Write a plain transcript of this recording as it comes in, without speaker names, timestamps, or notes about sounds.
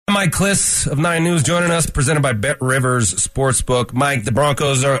Mike Kliss of 9 News joining us, presented by Bet Rivers Sportsbook. Mike, the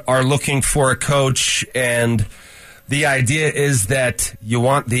Broncos are looking for a coach, and the idea is that you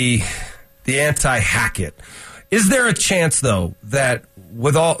want the anti-Hackett. Is there a chance, though, that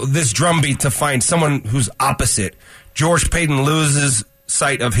with all this drumbeat to find someone who's opposite, George Paton loses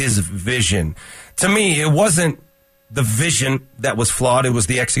sight of his vision? To me, it wasn't the vision that was flawed, it was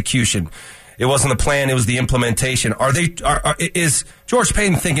the execution. It wasn't the plan, it was the implementation. Is George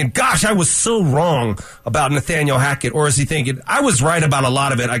Paton thinking, gosh, I was so wrong about Nathaniel Hackett? Or is he thinking, I was right about a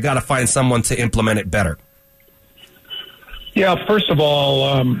lot of it, I got to find someone to implement it better? Yeah, first of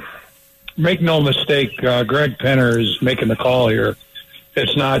all, make no mistake, Greg Penner is making the call here.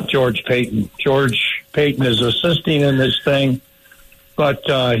 It's not George Paton. George Paton is assisting in this thing, but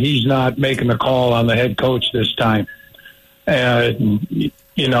he's not making the call on the head coach this time.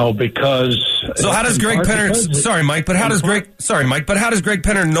 Because so how does Greg Penner? Sorry, Mike, but how does Greg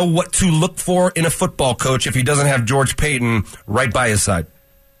Penner know what to look for in a football coach if he doesn't have George Paton right by his side?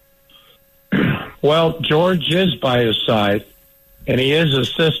 Well, George is by his side, and he is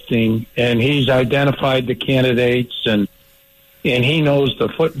assisting, and he's identified the candidates, and he knows the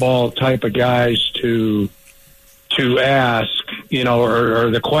football type of guys to ask, or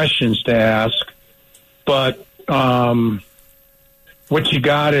the questions to ask. But what you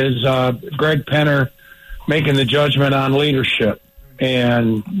got is Greg Penner making the judgment on leadership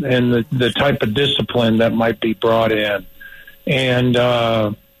and the type of discipline that might be brought in, and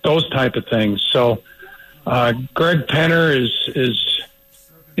those type of things. So Greg Penner is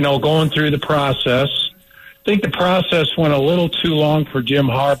going through the process. I think the process went a little too long for Jim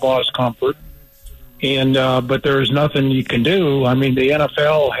Harbaugh's comfort, and but there's nothing you can do. I mean, the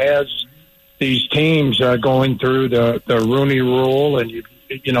NFL has these teams going through the Rooney Rule, and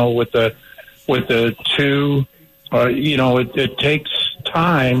with the two, it takes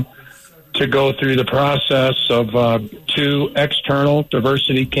time to go through the process of two external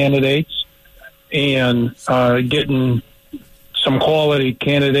diversity candidates and getting some quality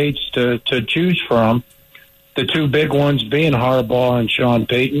candidates to choose from. The two big ones being Harbaugh and Sean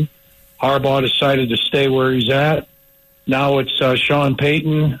Payton. Harbaugh decided to stay where he's at. Now it's Sean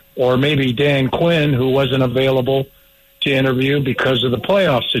Payton or maybe Dan Quinn, who wasn't available to interview because of the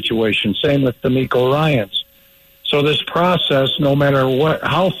playoff situation. Same with D'Amico Ryans. So this process, no matter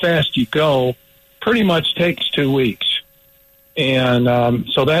how fast you go, pretty much takes 2 weeks. And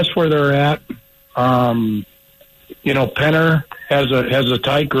so that's where they're at. Penner has a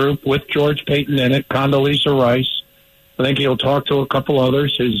tight group with George Paton in it, Condoleezza Rice. I think he'll talk to a couple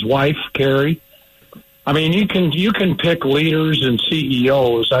others. His wife, Carrie. I mean, you can pick leaders and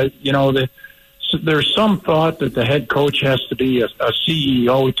CEOs. There's some thought that the head coach has to be a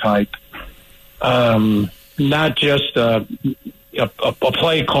CEO type, not just a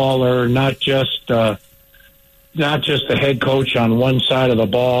play caller, not just a head coach on one side of the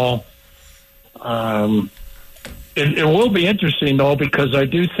ball. It will be interesting, though, because I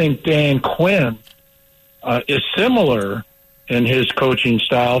do think Dan Quinn is similar in his coaching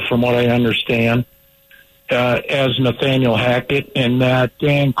style, from what I understand, as Nathaniel Hackett, and that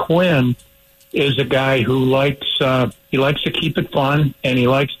Dan Quinn is a guy who likes to keep it fun and he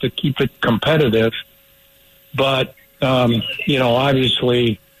likes to keep it competitive. But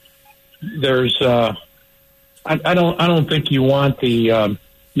obviously, there's I don't think you want the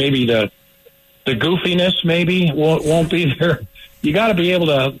maybe the goofiness maybe won't be there. You got to be able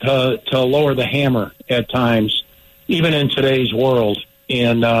to lower the hammer at times, even in today's world.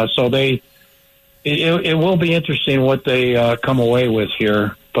 And so it will be interesting what they come away with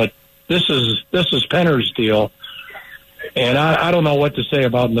here. But this is Penner's deal, and I don't know what to say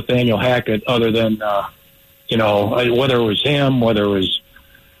about Nathaniel Hackett other than whether it was him, whether it was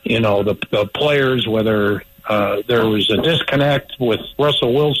the players, whether there was a disconnect with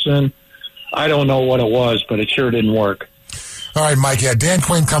Russell Wilson. I don't know what it was, but it sure didn't work. All right, Mike. Yeah, Dan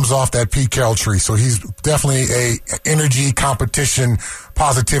Quinn comes off that Pete Carroll tree, so he's definitely a energy, competition,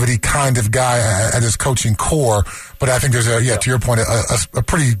 positivity kind of guy at his coaching core. But I think there's to your point, a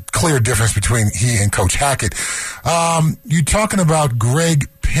pretty clear difference between he and Coach Hackett. You're talking about Greg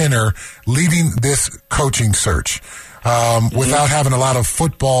Penner leading this coaching search without having a lot of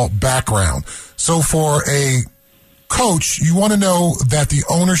football background. So for a coach, you want to know that the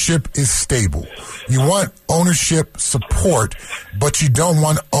ownership is stable. You want ownership support, but you don't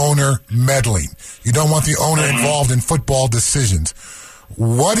want owner meddling. You don't want the owner involved in football decisions.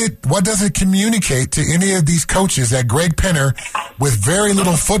 What does it communicate to any of these coaches that Greg Penner with very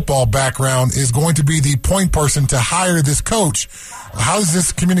little football background is going to be the point person to hire this coach. How does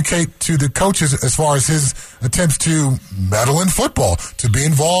this communicate to the coaches as far as his attempts to meddle in football, to be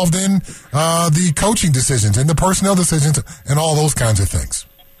involved in the coaching decisions and the personnel decisions and all those kinds of things?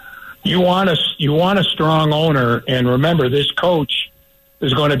 You want a strong owner, and remember, this coach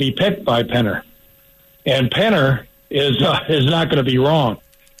is going to be picked by Penner, and Penner is not going to be wrong.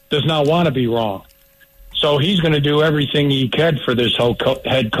 Does not want to be wrong. So he's going to do everything he can for this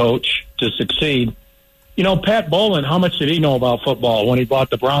head coach to succeed. You know, Pat Bowlen, how much did he know about football when he bought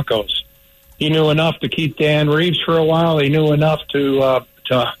the Broncos? He knew enough to keep Dan Reeves for a while. He knew enough to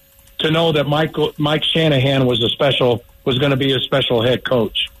know that Mike Shanahan was going to be a special head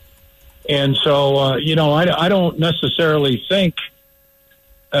coach. And so, I don't necessarily think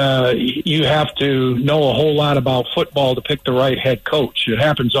you have to know a whole lot about football to pick the right head coach. It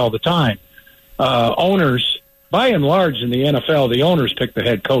happens all the time. Owners, by and large in the NFL, the owners pick the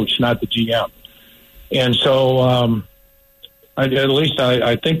head coach, not the GM. And so, at least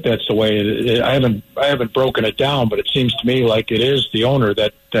I think that's the way it is. I haven't broken it down, but it seems to me like it is the owner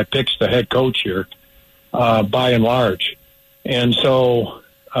that picks the head coach here, by and large. And so,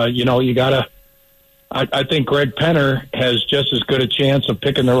 you gotta. I think Greg Penner has just as good a chance of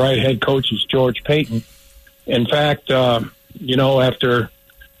picking the right head coach as George Paton. In fact,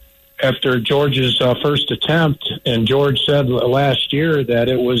 after George's first attempt, and George said last year that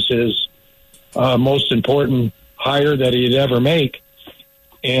it was his most important hire that he'd ever make,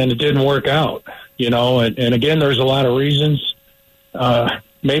 and it didn't work out. And again, there's a lot of reasons.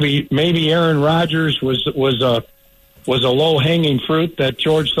 Maybe Aaron Rodgers was a low-hanging fruit that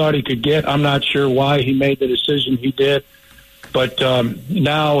George thought he could get. I'm not sure why he made the decision he did, but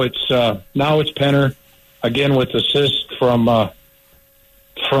now it's Penner again with assist from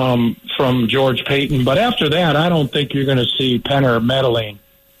George Paton. But after that, I don't think you're going to see Penner meddling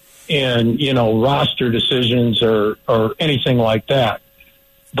in roster decisions or anything like that.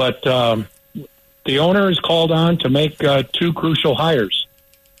 But the owner is called on to make two crucial hires: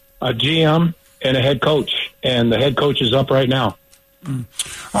 a GM and a head coach, and the head coach is up right now.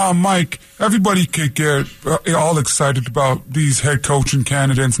 Mike, everybody could get all excited about these head coaching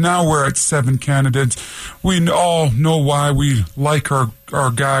candidates. Now we're at 7 candidates. We all know why we like our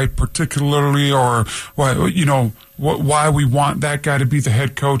guy particularly, or why we want that guy to be the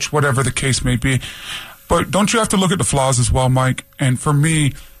head coach, whatever the case may be. But don't you have to look at the flaws as well, Mike? And for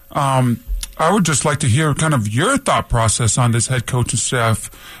me, I would just like to hear kind of your thought process on this head coaching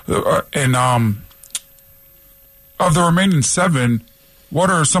staff. And of the remaining 7, what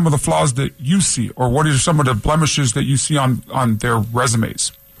are some of the flaws that you see, or what are some of the blemishes that you see on their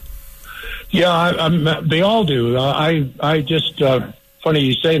resumes? Yeah, they all do. I just funny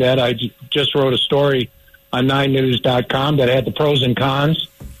you say that. I just wrote a story on 9news.com that had the pros and cons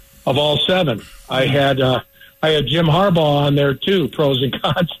of all 7. I had Jim Harbaugh on there too, pros and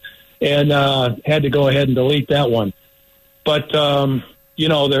cons, and had to go ahead and delete that one. But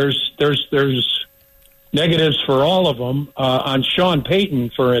there's negatives for all of them. On Sean Payton,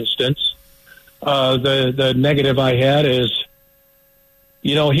 for instance, the negative I had is,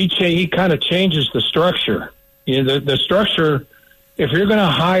 he kind of changes the structure. The structure. If you're going to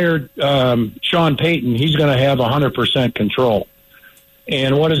hire Sean Payton, he's going to have 100% control.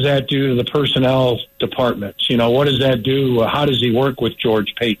 And what does that do to the personnel departments? What does that do? How does he work with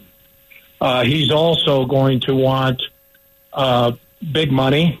George Paton? He's also going to want big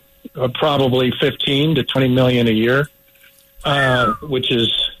money. Probably $15 to $20 million a year, which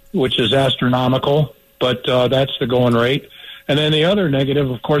is astronomical, but that's the going rate. And then the other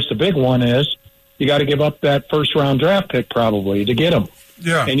negative, of course, the big one is you got to give up that first-round draft pick probably to get him.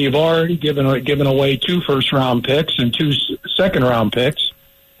 Yeah. And you've already given away 2 first-round picks and 2 second-round picks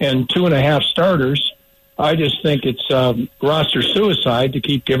and 2.5 starters. I just think it's roster suicide to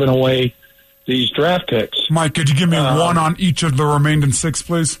keep giving away these draft picks. Mike, could you give me one on each of the remaining 6,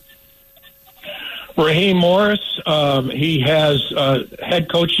 please? Raheem Morris, he has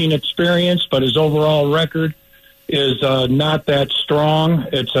head coaching experience, but his overall record is not that strong.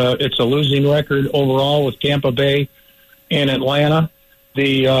 It's a losing record overall with Tampa Bay and Atlanta.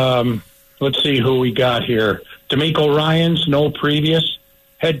 Let's see who we got here. DeMeco Ryans, no previous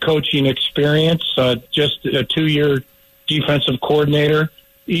head coaching experience, just a 2-year defensive coordinator.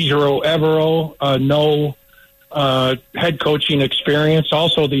 Ejiro Evero, no head coaching experience.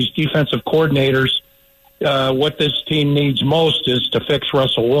 Also, these defensive coordinators, what this team needs most is to fix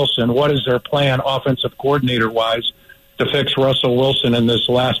Russell Wilson. What is their plan offensive coordinator-wise to fix Russell Wilson in this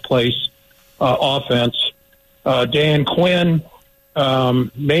last place offense? Dan Quinn,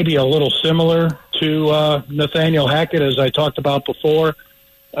 maybe a little similar to Nathaniel Hackett, as I talked about before.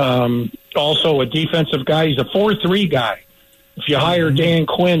 Also a defensive guy. He's a 4-3 guy. If you hire Dan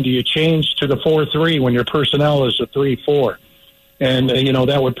Quinn, do you change to the 4-3 when your personnel is a 3-4? And,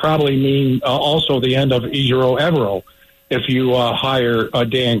 that would probably mean also the end of Ejiro Evero if you hire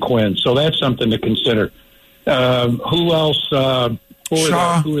Dan Quinn. So that's something to consider. Who else? Who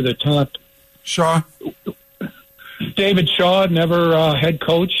are the top? Shaw. David Shaw, never head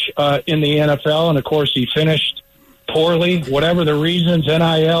coach in the NFL, and of course he finished poorly. Whatever the reasons,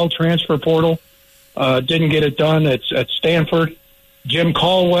 NIL, transfer portal, didn't get it done at Stanford. Jim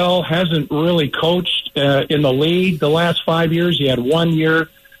Caldwell hasn't really coached in the league the last 5 years. He had 1 year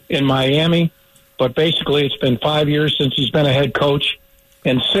in Miami, but basically it's been 5 years since he's been a head coach.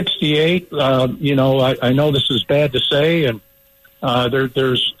 And 68, I know this is bad to say, and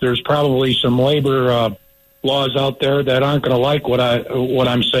there's probably some labor laws out there that aren't going to like what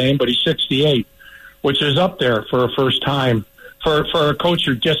I'm saying, but he's 68, which is up there for a first time for a coach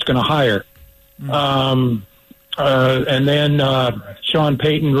you're just going to hire. And then Sean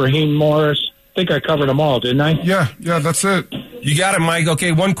Payton, Raheem Morris. I think I covered them all, didn't I? Yeah, that's it. You got it, Mike.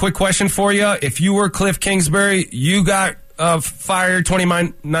 Okay, one quick question for you. If you were Cliff Kingsbury, you got fired,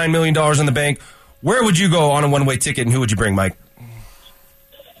 $29 million in the bank, where would you go on a one-way ticket, and who would you bring, Mike?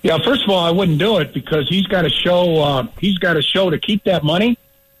 Yeah, first of all, I wouldn't do it because he's got to show to keep that money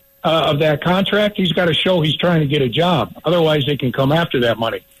of that contract. He's got to show he's trying to get a job. Otherwise, they can come after that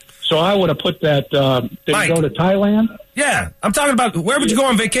money. So I would have put that. Did he go to Thailand? Yeah, I'm talking about where would you go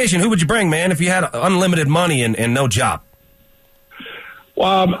on vacation? Who would you bring, man, if you had unlimited money and no job?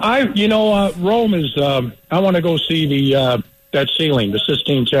 Rome is. I want to go see that ceiling, the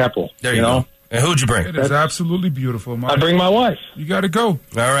Sistine Chapel. There you go. And who'd you bring? It is absolutely beautiful, Mike. I'd bring my wife. You got to go. All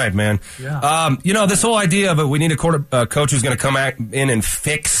right, man. Yeah. This whole idea of we need a coach who's going to come in and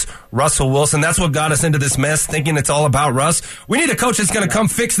fix Russell Wilson, that's what got us into this mess, thinking it's all about Russ. We need a coach that's going to come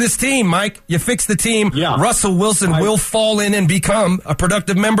fix this team, Mike. You fix the team, Russell Wilson will fall in and become a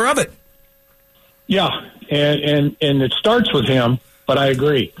productive member of it. Yeah, and it starts with him, but I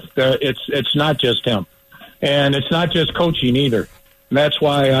agree. It's not just him. And it's not just coaching either. And that's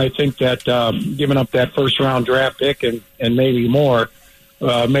why I think that giving up that first-round draft pick and maybe more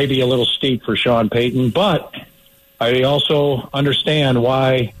may be a little steep for Sean Payton. But I also understand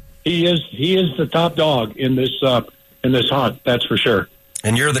why he is the top dog in this hunt. That's for sure.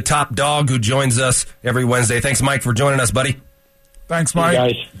 And you're the top dog who joins us every Wednesday. Thanks, Mike, for joining us, buddy. Thanks, Mike.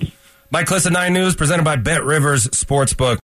 Hey, guys. Mike Klis at 9 News, presented by Bet Rivers Sportsbook.